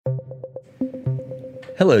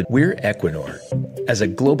Hello, we're Equinor. As a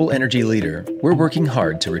global energy leader, we're working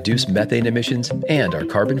hard to reduce methane emissions and our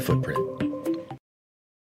carbon footprint.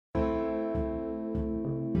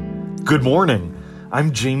 Good morning.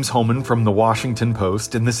 I'm James Hohmann from The Washington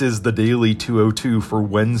Post, and this is the Daily 202 for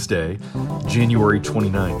Wednesday, January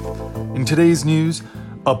 29th. In today's news,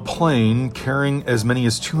 a plane carrying as many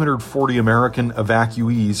as 240 American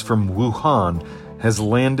evacuees from Wuhan has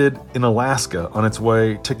landed in Alaska on its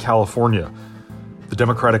way to California. The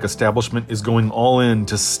Democratic establishment is going all in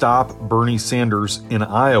to stop Bernie Sanders in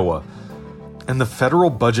Iowa, and the federal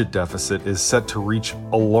budget deficit is set to reach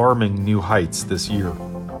alarming new heights this year.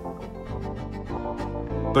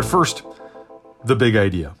 But first, the big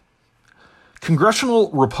idea. Congressional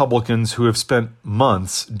Republicans who have spent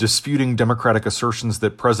months disputing Democratic assertions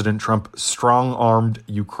that President Trump strong-armed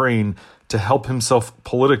Ukraine to help himself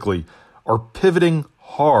politically are pivoting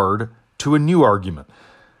hard to a new argument,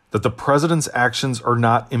 that the president's actions are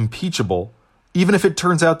not impeachable, even if it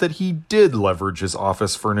turns out that he did leverage his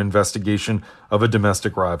office for an investigation of a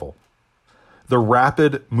domestic rival. The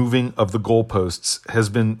rapid moving of the goalposts has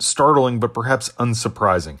been startling but perhaps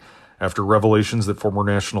unsurprising after revelations that former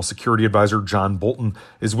National Security Advisor John Bolton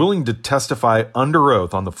is willing to testify under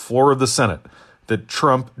oath on the floor of the Senate that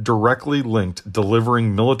Trump directly linked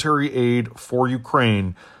delivering military aid for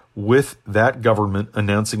Ukraine with that government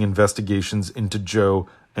announcing investigations into Joe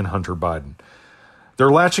and Hunter Biden. They're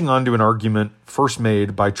latching onto an argument first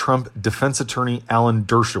made by Trump defense attorney Alan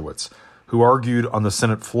Dershowitz, who argued on the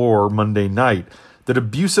Senate floor Monday night that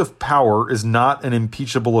abuse of power is not an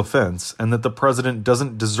impeachable offense and that the president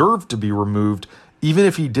doesn't deserve to be removed even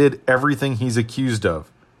if he did everything he's accused of.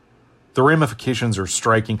 The ramifications are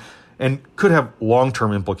striking and could have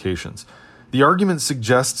long-term implications. The argument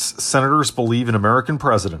suggests senators believe an American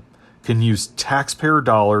president can use taxpayer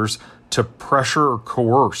dollars to pressure or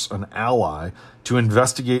coerce an ally to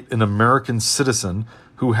investigate an American citizen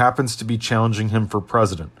who happens to be challenging him for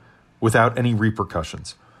president without any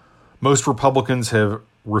repercussions. Most Republicans have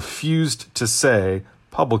refused to say,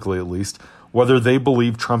 publicly at least, whether they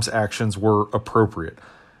believe Trump's actions were appropriate.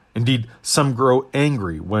 Indeed, some grow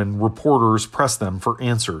angry when reporters press them for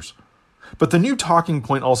answers. But the new talking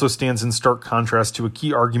point also stands in stark contrast to a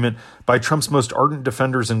key argument by Trump's most ardent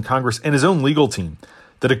defenders in Congress and his own legal team,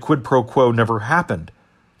 that a quid pro quo never happened.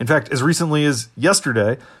 In fact, as recently as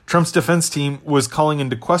yesterday, Trump's defense team was calling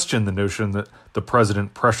into question the notion that the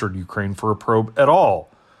president pressured Ukraine for a probe at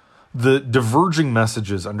all. The diverging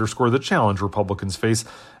messages underscore the challenge Republicans face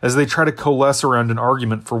as they try to coalesce around an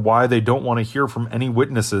argument for why they don't want to hear from any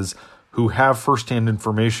witnesses who have firsthand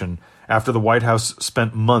information after the White House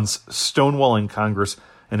spent months stonewalling Congress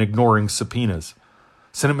and ignoring subpoenas.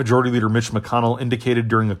 Senate Majority Leader Mitch McConnell indicated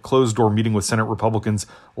during a closed-door meeting with Senate Republicans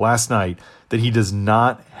last night that he does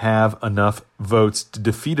not have enough votes to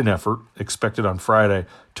defeat an effort, expected on Friday,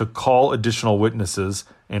 to call additional witnesses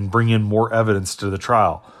and bring in more evidence to the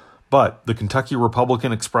trial. But the Kentucky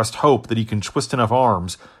Republican expressed hope that he can twist enough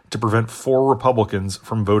arms to prevent 4 Republicans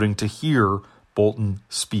from voting to hear Bolton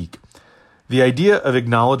speak. The idea of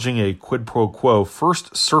acknowledging a quid pro quo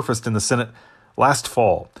first surfaced in the Senate last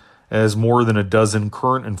fall, as more than a dozen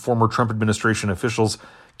current and former Trump administration officials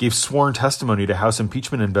gave sworn testimony to House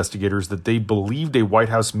impeachment investigators that they believed a White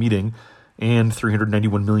House meeting and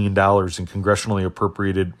 $391 million in congressionally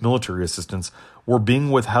appropriated military assistance were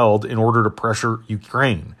being withheld in order to pressure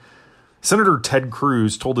Ukraine. Senator Ted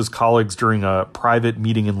Cruz told his colleagues during a private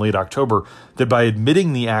meeting in late October that by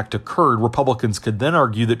admitting the act occurred, Republicans could then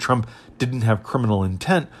argue that Trump didn't have criminal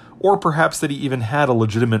intent, or perhaps that he even had a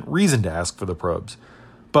legitimate reason to ask for the probes.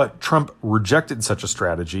 But Trump rejected such a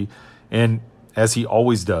strategy and, as he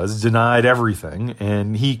always does, denied everything,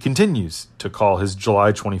 and he continues to call his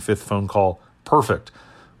July 25th phone call perfect.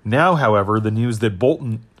 Now, however, the news that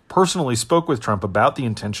Bolton personally spoke with Trump about the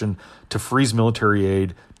intention to freeze military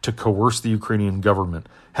aid to coerce the Ukrainian government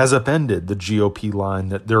has upended the GOP line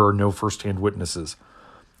that there are no firsthand witnesses.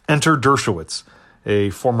 Enter Dershowitz,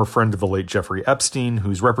 a former friend of the late Jeffrey Epstein,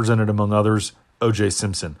 who's represented, among others, O.J.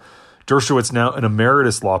 Simpson. Dershowitz, now an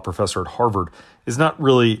emeritus law professor at Harvard, is not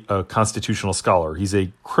really a constitutional scholar. He's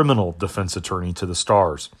a criminal defense attorney to the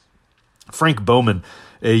stars. Frank Bowman,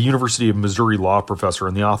 a University of Missouri law professor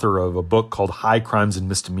and the author of a book called High Crimes and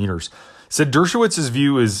Misdemeanors, said Dershowitz's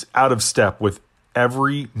view is out of step with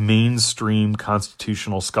every mainstream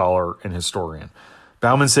constitutional scholar and historian.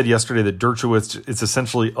 Bauman said yesterday that Dershowitz is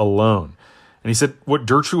essentially alone. And he said what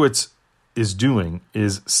Dershowitz is doing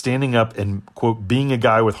is standing up and, quote, being a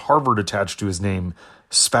guy with Harvard attached to his name,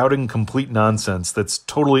 spouting complete nonsense that's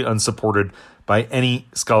totally unsupported by any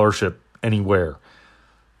scholarship anywhere.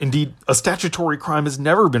 Indeed, a statutory crime has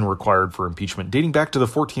never been required for impeachment, dating back to the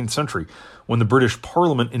 14th century, when the British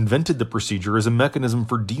Parliament invented the procedure as a mechanism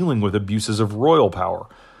for dealing with abuses of royal power.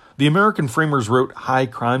 The American framers wrote high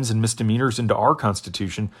crimes and misdemeanors into our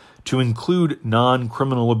Constitution to include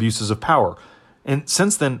non-criminal abuses of power. And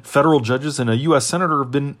since then, federal judges and a U.S. senator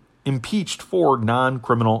have been impeached for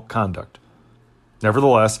non-criminal conduct.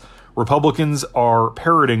 Nevertheless, Republicans are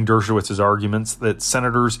parroting Dershowitz's arguments that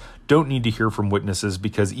senators don't need to hear from witnesses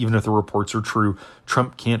because even if the reports are true,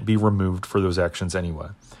 Trump can't be removed for those actions anyway.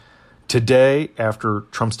 Today, after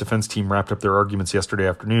Trump's defense team wrapped up their arguments yesterday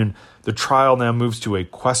afternoon, the trial now moves to a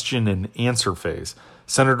question and answer phase.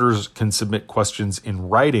 Senators can submit questions in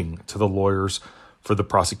writing to the lawyers for the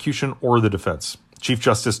prosecution or the defense. Chief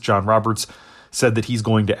Justice John Roberts said that he's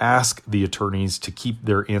going to ask the attorneys to keep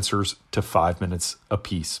their answers to 5 minutes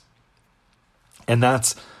apiece. And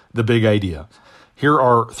that's the big idea. Here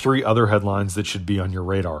are 3 other headlines that should be on your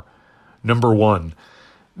radar. Number 1,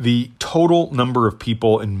 the total number of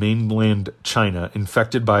people in mainland China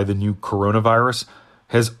infected by the new coronavirus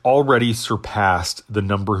has already surpassed the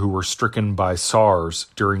number who were stricken by SARS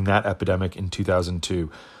during that epidemic in 2002,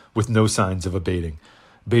 with no signs of abating.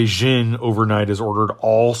 Beijing overnight has ordered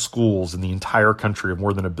all schools in the entire country of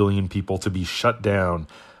more than 1 billion people to be shut down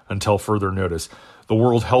until further notice. The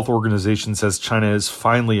World Health Organization says China has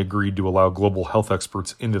finally agreed to allow global health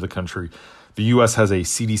experts into the country. The U.S. has a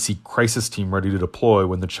CDC crisis team ready to deploy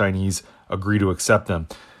when the Chinese agree to accept them.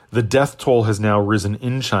 The death toll has now risen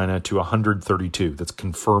in China to 132. That's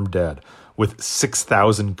confirmed dead, with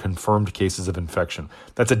 6,000 confirmed cases of infection.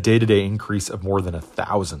 That's a day-to-day increase of more than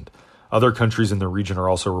 1,000. Other countries in the region are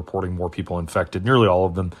also reporting more people infected, nearly all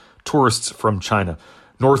of them tourists from China.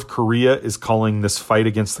 North Korea is calling this fight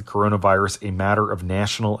against the coronavirus a matter of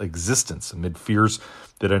national existence amid fears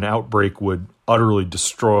that an outbreak would utterly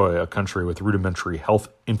destroy a country with rudimentary health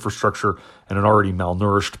infrastructure and an already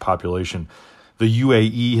malnourished population. The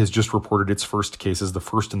UAE has just reported its first cases, the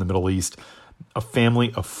first in the Middle East, a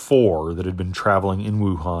family of 4 that had been traveling in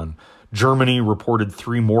Wuhan. Germany reported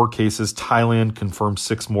 3 more cases. Thailand confirmed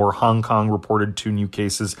 6 more. Hong Kong reported 2 new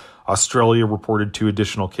cases. Australia reported 2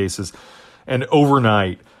 additional cases. And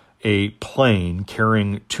overnight, a plane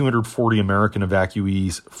carrying 240 American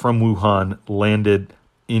evacuees from Wuhan landed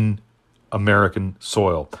in American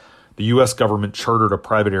soil. The U.S. government chartered a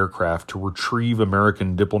private aircraft to retrieve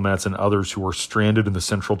American diplomats and others who were stranded in the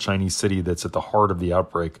central Chinese city that's at the heart of the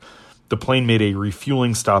outbreak. The plane made a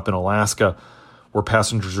refueling stop in Alaska, where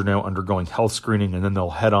passengers are now undergoing health screening, and then they'll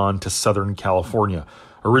head on to Southern California.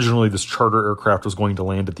 Originally, this charter aircraft was going to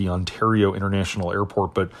land at the Ontario International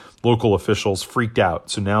Airport, but local officials freaked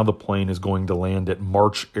out. So now the plane is going to land at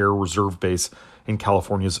March Air Reserve Base in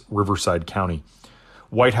California's Riverside County.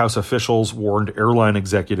 White House officials warned airline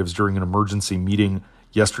executives during an emergency meeting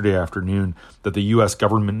yesterday afternoon that the U.S.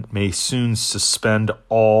 government may soon suspend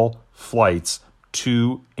all flights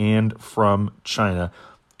to and from China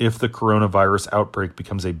if the coronavirus outbreak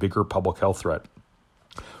becomes a bigger public health threat.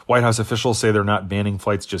 White House officials say they're not banning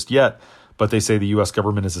flights just yet, but they say the U.S.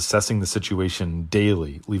 government is assessing the situation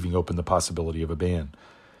daily, leaving open the possibility of a ban.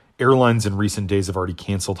 Airlines in recent days have already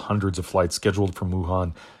canceled hundreds of flights scheduled from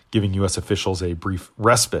Wuhan, giving U.S. officials a brief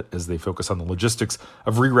respite as they focus on the logistics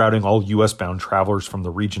of rerouting all U.S.-bound travelers from the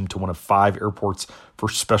region to one of 5 airports for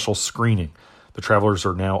special screening. The travelers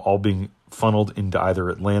are now all being funneled into either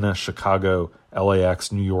Atlanta, Chicago,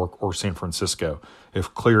 LAX, New York, or San Francisco.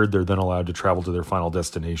 If cleared, they're then allowed to travel to their final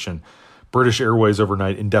destination. British Airways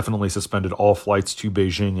overnight indefinitely suspended all flights to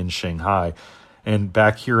Beijing and Shanghai. And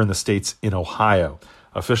back here in the States, in Ohio,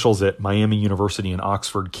 officials at Miami University and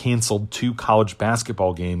Oxford canceled 2 college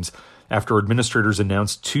basketball games after administrators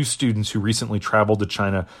announced 2 students who recently traveled to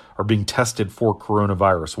China are being tested for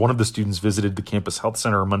coronavirus. One of the students visited the campus health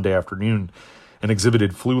center Monday afternoon and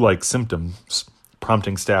exhibited flu-like symptoms,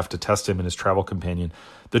 prompting staff to test him and his travel companion.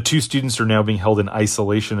 The 2 students are now being held in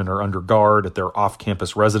isolation and are under guard at their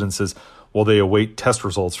off-campus residences while they await test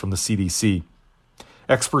results from the CDC.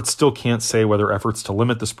 Experts still can't say whether efforts to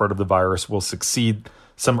limit the spread of the virus will succeed.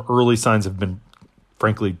 Some early signs have been,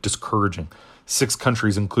 frankly, discouraging. 6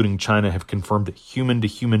 countries, including China, have confirmed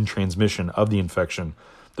human-to-human transmission of the infection.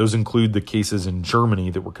 Those include the cases in Germany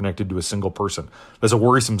that were connected to a single person. That's a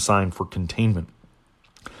worrisome sign for containment.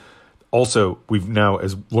 Also, we've now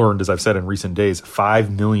learned, as I've said in recent days,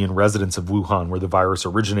 5 million residents of Wuhan, where the virus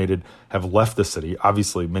originated, have left the city.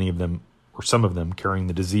 Obviously, many of them, or some of them, carrying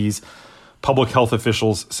the disease. Public health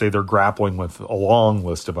officials say they're grappling with a long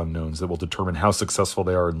list of unknowns that will determine how successful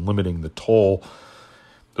they are in limiting the toll.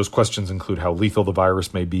 Those questions include how lethal the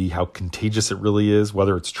virus may be, how contagious it really is,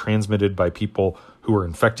 whether it's transmitted by people who are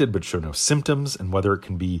infected but show no symptoms, and whether it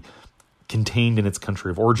can be contained in its country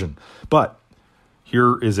of origin. But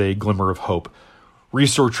here is a glimmer of hope.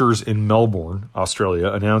 Researchers in Melbourne, Australia,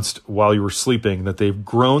 announced while you were sleeping that they've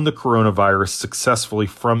grown the coronavirus successfully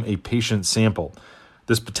from a patient sample.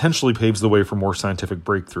 This potentially paves the way for more scientific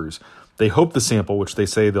breakthroughs. They hope the sample, which they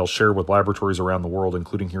say they'll share with laboratories around the world,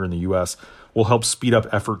 including here in the U.S., will help speed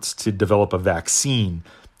up efforts to develop a vaccine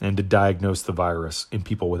and to diagnose the virus in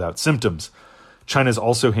people without symptoms. China's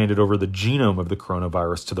also handed over the genome of the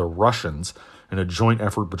coronavirus to the Russians in a joint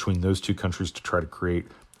effort between those two countries to try to create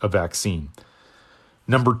a vaccine.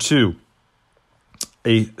 Number 2,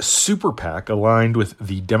 a super PAC aligned with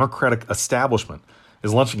the Democratic establishment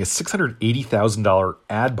is launching a $680,000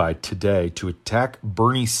 ad buy today to attack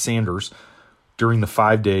Bernie Sanders during the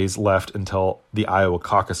 5 days left until the Iowa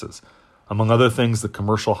caucuses. Among other things, the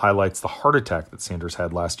commercial highlights the heart attack that Sanders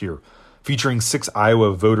had last year. Featuring 6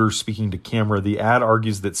 Iowa voters speaking to camera, the ad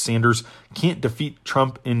argues that Sanders can't defeat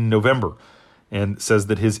Trump in November and says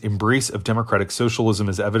that his embrace of democratic socialism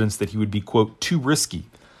is evidence that he would be, quote, too risky.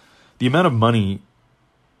 The amount of money,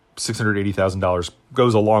 $680,000,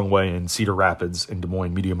 goes a long way in Cedar Rapids and Des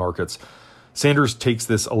Moines media markets. Sanders takes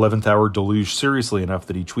this 11th hour deluge seriously enough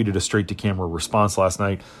that he tweeted a straight-to-camera response last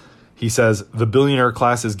night. He says, "The billionaire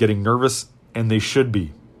class is getting nervous, and they should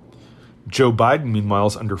be." Joe Biden, meanwhile,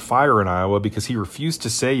 is under fire in Iowa because he refused to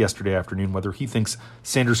say yesterday afternoon whether he thinks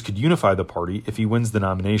Sanders could unify the party if he wins the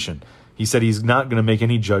nomination. He said he's not going to make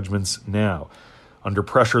any judgments now. Under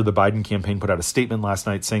pressure, the Biden campaign put out a statement last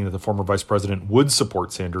night saying that the former vice president would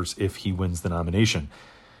support Sanders if he wins the nomination.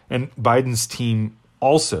 And Biden's team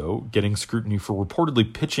also getting scrutiny for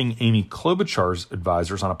reportedly pitching Amy Klobuchar's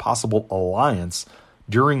advisors on a possible alliance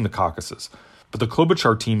during the caucuses. But the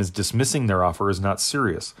Klobuchar team is dismissing their offer as not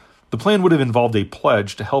serious. The plan would have involved a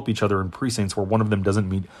pledge to help each other in precincts where one of them doesn't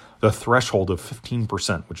meet the threshold of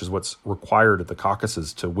 15%, which is what's required at the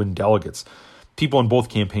caucuses to win delegates. People in both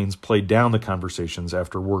campaigns played down the conversations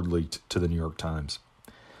after word leaked to the New York Times.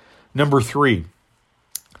 Number 3,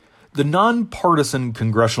 the nonpartisan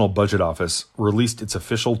Congressional Budget Office released its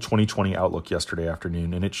official 2020 outlook yesterday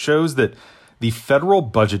afternoon, and it shows that the federal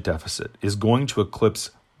budget deficit is going to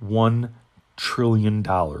eclipse $1 trillion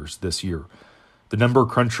this year. The number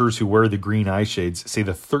crunchers who wear the green eye shades say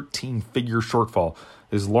the 13-figure shortfall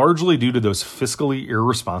is largely due to those fiscally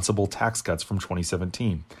irresponsible tax cuts from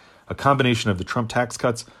 2017. A combination of the Trump tax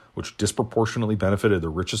cuts, which disproportionately benefited the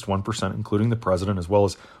richest 1%, including the president, as well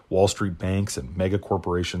as Wall Street banks and mega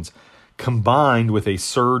corporations, combined with a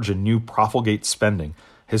surge in new profligate spending,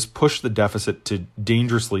 has pushed the deficit to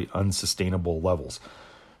dangerously unsustainable levels.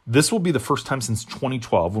 This will be the first time since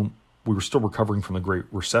 2012, when we were still recovering from the Great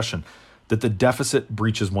Recession, that the deficit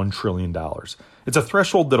breaches $1 trillion. It's a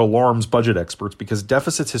threshold that alarms budget experts because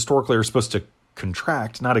deficits historically are supposed to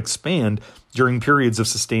contract, not expand, during periods of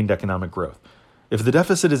sustained economic growth. If the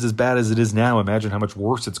deficit is as bad as it is now, imagine how much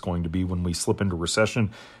worse it's going to be when we slip into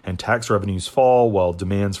recession and tax revenues fall while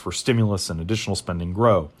demands for stimulus and additional spending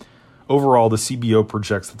grow. Overall, the CBO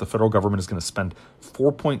projects that the federal government is going to spend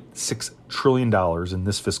 $4.6 trillion in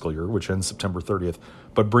this fiscal year, which ends September 30th,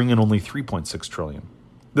 but bring in only $3.6 trillion.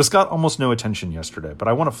 This got almost no attention yesterday, but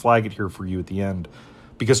I want to flag it here for you at the end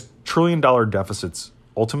because trillion-dollar deficits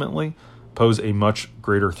ultimately pose a much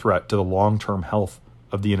greater threat to the long-term health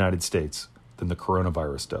of the United States than the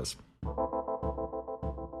coronavirus does.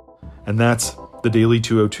 And that's the Daily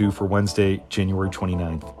 202 for Wednesday, January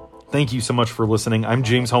 29th. Thank you so much for listening. I'm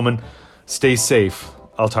James Hohmann. Stay safe.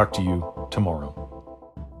 I'll talk to you tomorrow.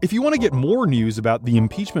 If you want to get more news about the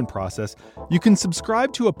impeachment process, you can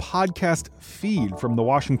subscribe to a podcast feed from The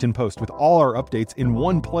Washington Post with all our updates in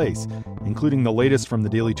one place, including the latest from the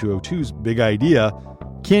Daily 202's Big Idea,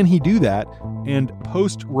 Can He Do That?, and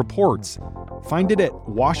Post Reports. Find it at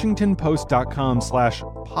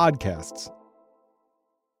washingtonpost.com/podcasts.